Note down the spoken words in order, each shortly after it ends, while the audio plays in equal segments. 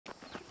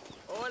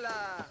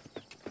Hola.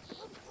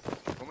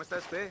 ¿Cómo está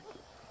usted?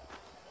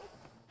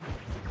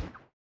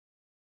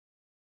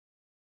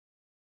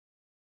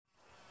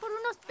 Por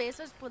unos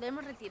pesos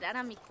podemos retirar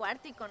a mi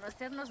cuarto y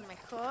conocernos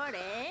mejor,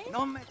 ¿eh?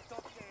 No me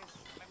toques.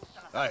 Me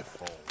gusta la... Ay,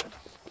 fool.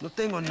 No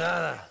tengo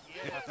nada.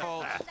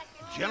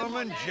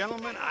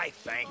 Gentlemen, I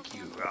thank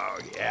you. Oh,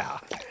 yeah.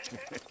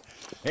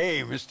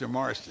 Hey, Mr.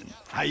 Marston.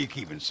 How you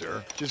keeping,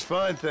 sir? Just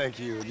fine, thank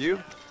you. And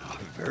you? Oh,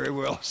 very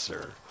well,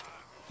 sir.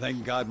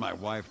 Thank God my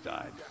wife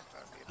died.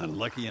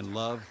 Unlucky in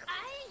love,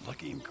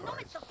 lucky in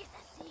cards.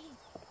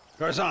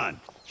 Garzon,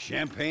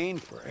 champagne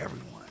for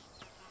everyone.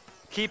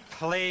 Keep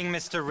playing,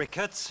 Mr.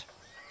 Ricketts.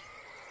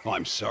 Oh,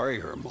 I'm sorry,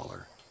 Herr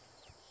Muller.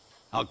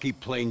 I'll keep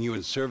playing you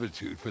in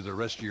servitude for the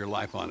rest of your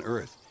life on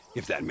Earth,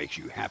 if that makes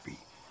you happy.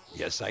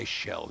 Yes, I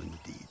shall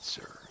indeed,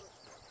 sir.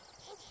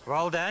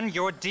 Well then,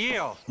 your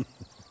deal.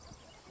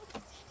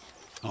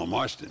 Oh,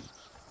 Marston,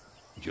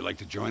 would you like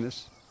to join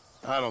us?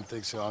 I don't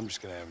think so. I'm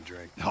just gonna have a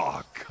drink.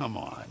 Oh, come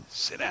on.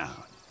 Sit down.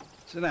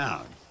 Sit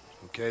down.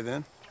 Okay,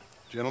 then?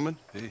 Gentlemen?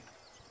 Hey.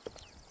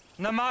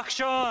 Na mach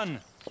schon!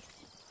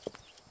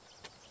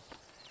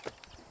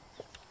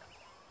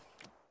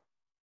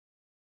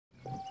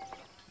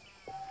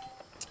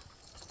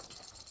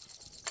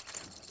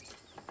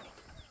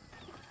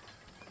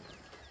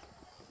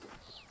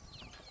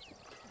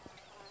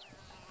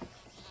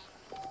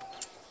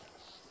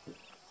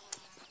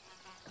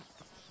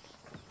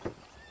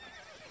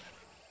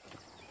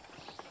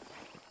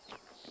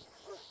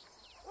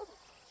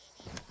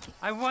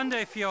 I wonder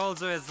if you're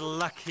also as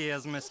lucky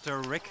as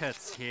Mr.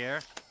 Ricketts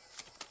here.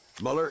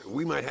 Muller,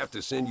 we might have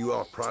to send you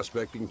off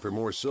prospecting for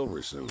more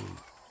silver soon.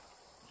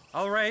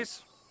 I'll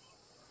race.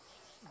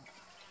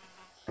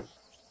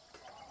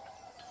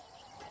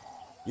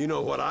 You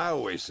know what I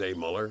always say,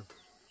 Muller.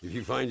 If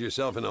you find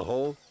yourself in a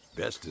hole,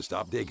 best to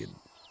stop digging.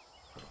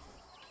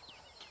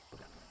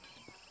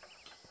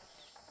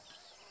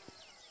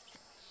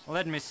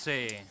 Let me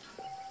see.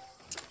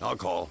 I'll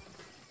call.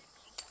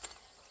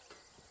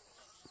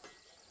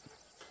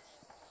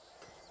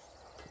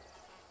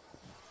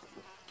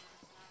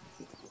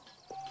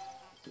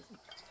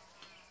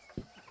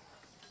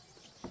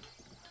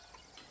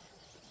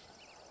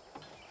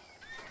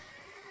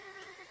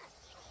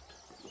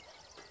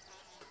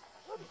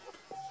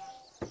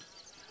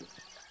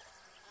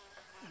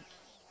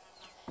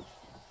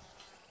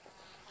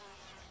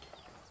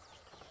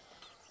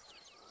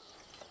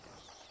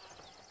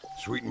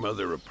 Sweet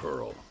mother of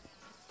pearl.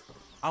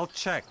 I'll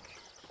check.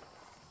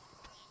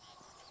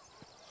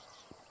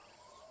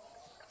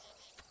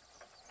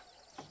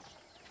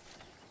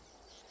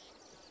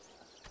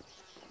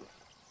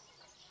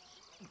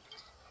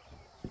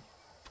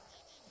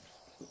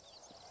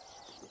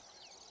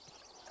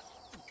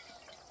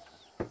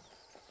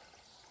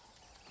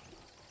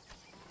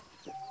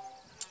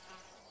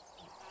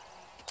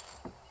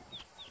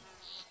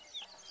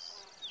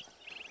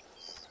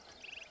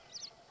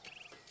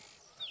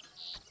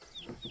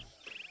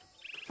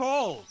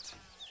 Fold!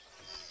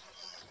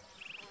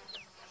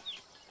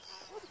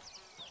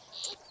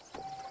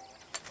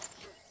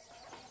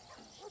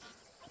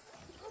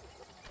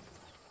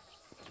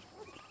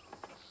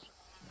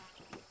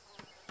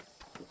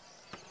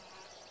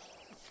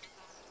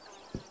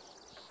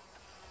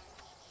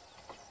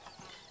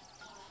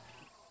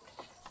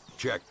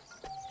 Check.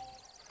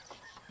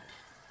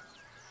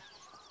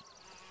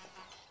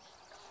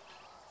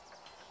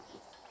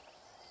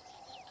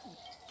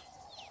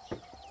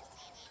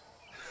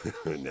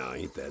 Now,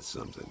 ain't that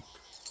something?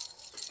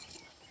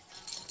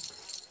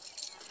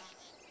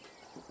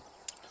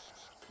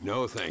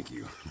 No, thank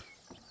you.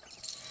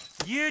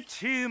 You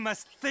two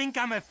must think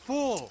I'm a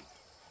fool.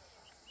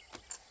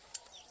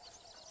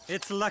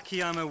 It's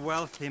lucky I'm a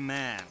wealthy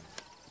man.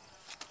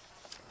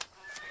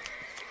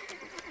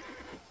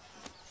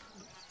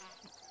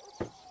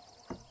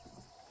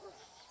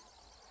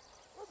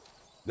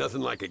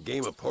 Nothing like a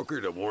game of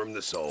poker to warm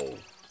the soul.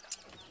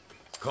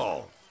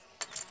 Call.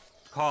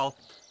 Call.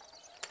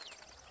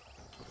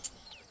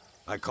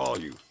 I call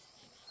you.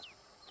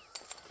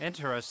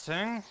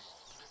 Interesting.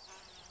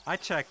 I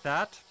checked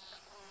that.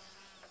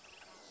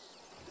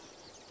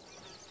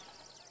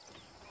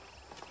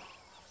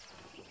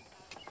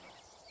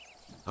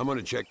 I'm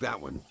gonna check that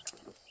one.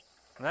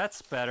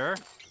 That's better.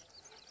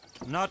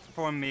 Not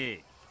for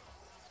me.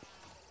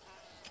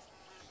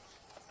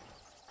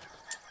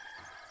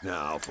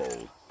 Now I'll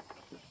fold.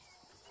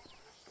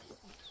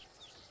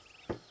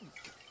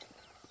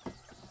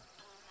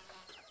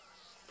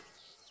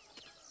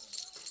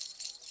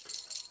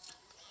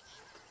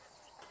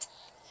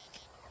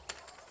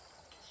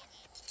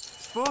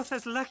 Both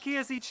as lucky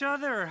as each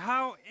other.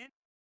 How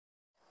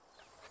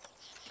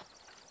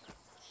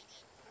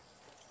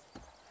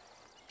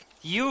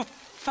You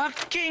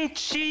fucking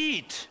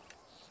cheat!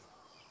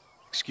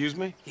 Excuse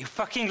me? You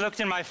fucking looked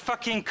in my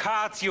fucking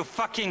cards, you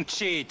fucking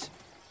cheat!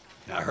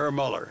 Now, Herr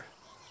Muller,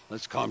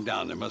 let's calm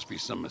down. There must be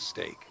some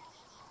mistake.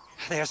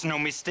 There's no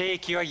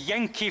mistake. Your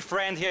Yankee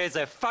friend here is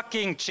a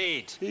fucking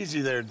cheat.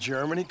 Easy there,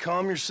 Germany.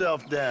 Calm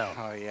yourself down.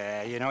 Oh,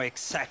 yeah, you know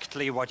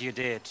exactly what you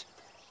did.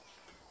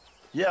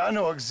 Yeah, I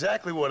know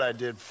exactly what I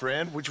did,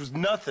 friend, which was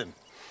nothing.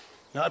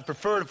 Now, I'd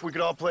prefer it if we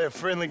could all play a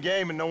friendly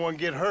game and no one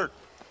get hurt.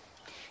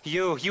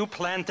 You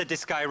planted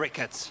this guy,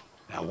 Ricketts.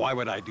 Now, why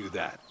would I do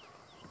that?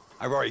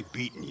 I've already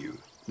beaten you.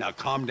 Now,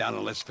 calm down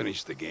and let's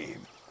finish the game.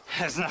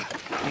 There's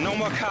no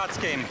more cards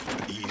game.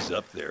 Ease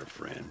up there,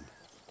 friend.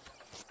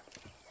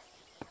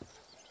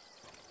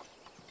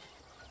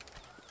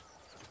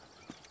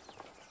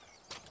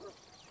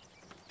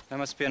 There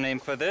must be a name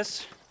for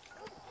this.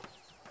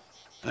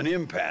 An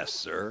impasse,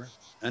 sir.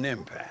 An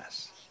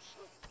impasse.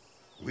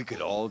 We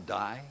could all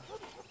die,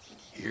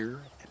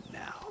 here and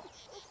now.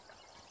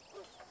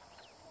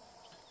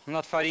 I'm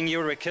not fighting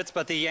you, Ricketts,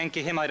 but the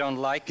Yankee him I don't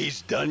like.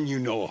 He's done you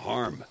no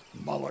harm,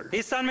 Muller.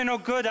 He's done me no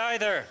good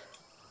either.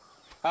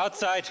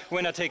 Outside,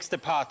 winner takes the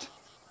pot.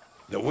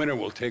 The winner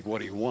will take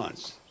what he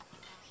wants.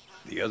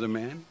 The other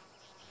man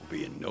will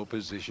be in no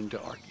position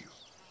to argue.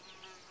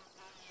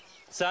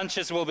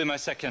 Sanchez will be my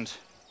second.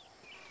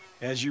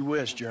 As you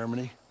wish,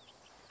 Germany.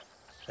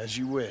 As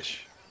you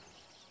wish.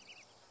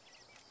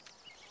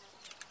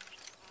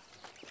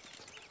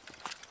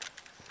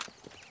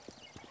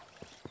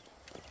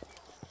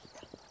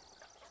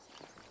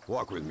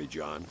 Walk with me,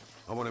 John.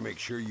 I want to make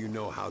sure you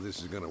know how this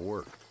is going to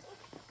work.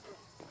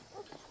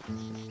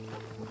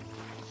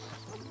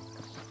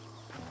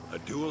 A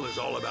duel is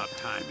all about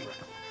timing.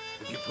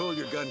 If you pull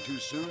your gun too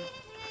soon,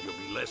 you'll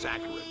be less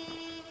accurate.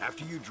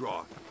 After you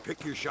draw,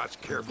 pick your shots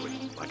carefully,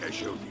 like I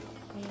showed you.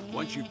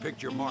 Once you've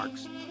picked your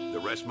marks, the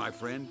rest, my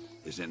friend,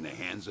 is in the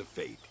hands of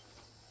fate.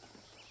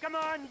 Come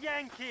on,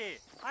 Yankee!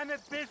 I'm a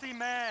busy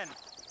man.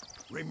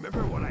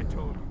 Remember what I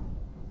told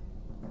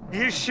you.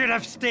 You should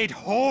have stayed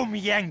home,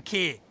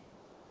 Yankee.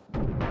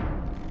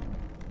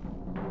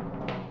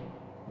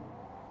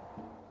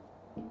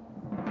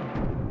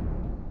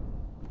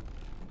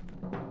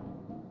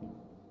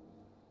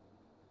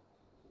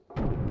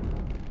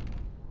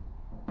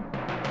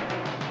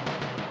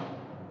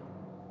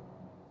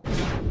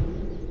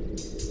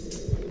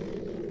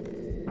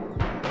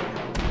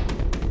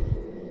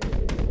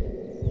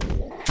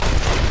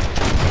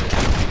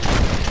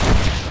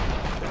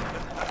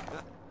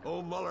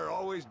 Old Muller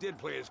always did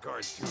play his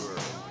cards too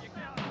early.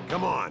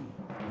 Come on,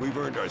 we've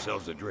earned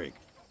ourselves a drink.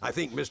 I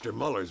think Mr.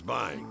 Muller's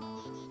buying.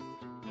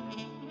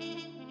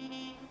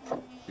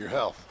 Your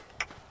health.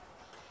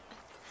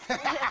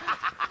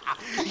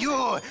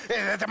 You,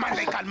 the man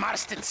they call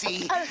Marston,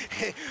 see?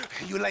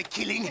 You like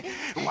killing?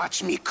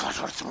 Watch me cut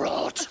her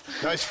throat.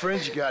 Nice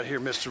friends you got here,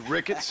 Mr.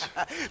 Ricketts.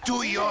 Tú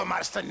y yo,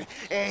 Marston.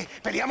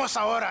 Peleamos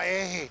ahora,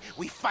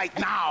 We fight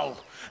now.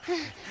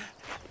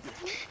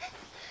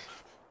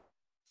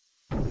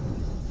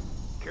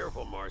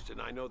 Careful,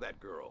 Marston, I know that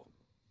girl.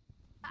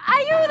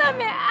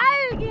 ¡Ayúdame,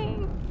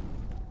 alguien!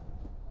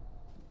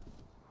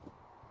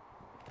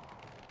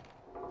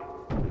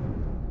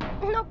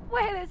 No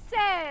puede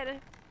ser.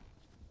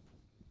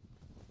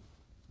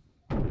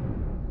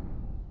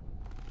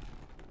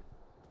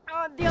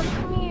 Oh, Dios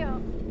mío.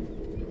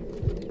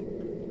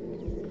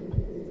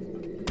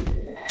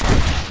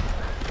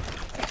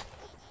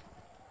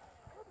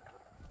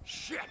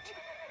 Shit!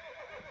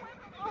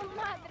 Oh,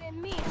 madre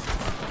mía.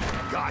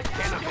 God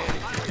can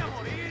avenge you.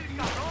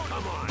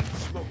 Come on,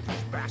 smoke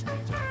these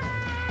bastards.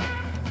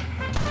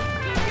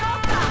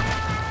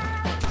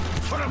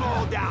 Put them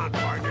all down,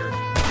 partner.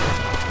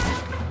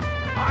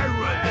 I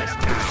run this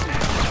town.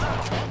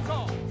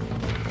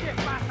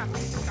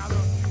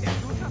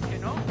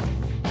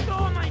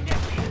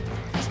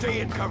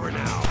 Stay in cover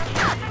now.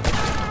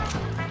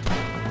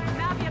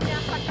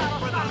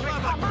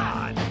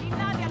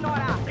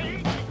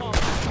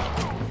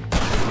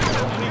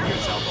 Leave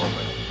yourself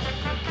open.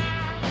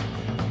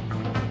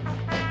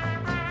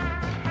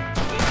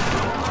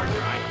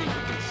 Partner, I think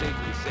we can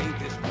safely say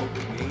this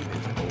poker game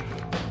is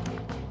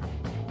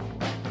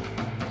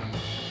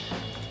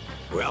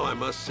over. Well, I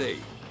must say,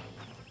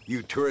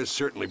 you tourists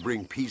certainly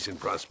bring peace and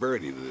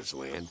prosperity to this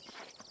land.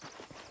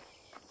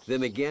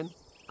 Then again,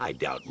 I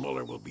doubt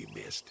Muller will be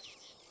missed.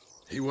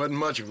 He wasn't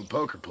much of a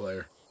poker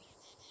player.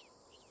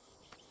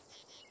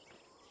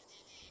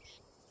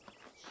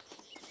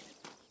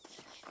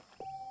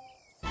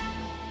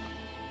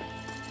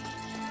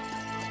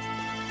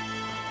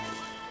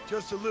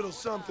 Just a little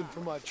something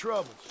for my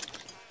troubles.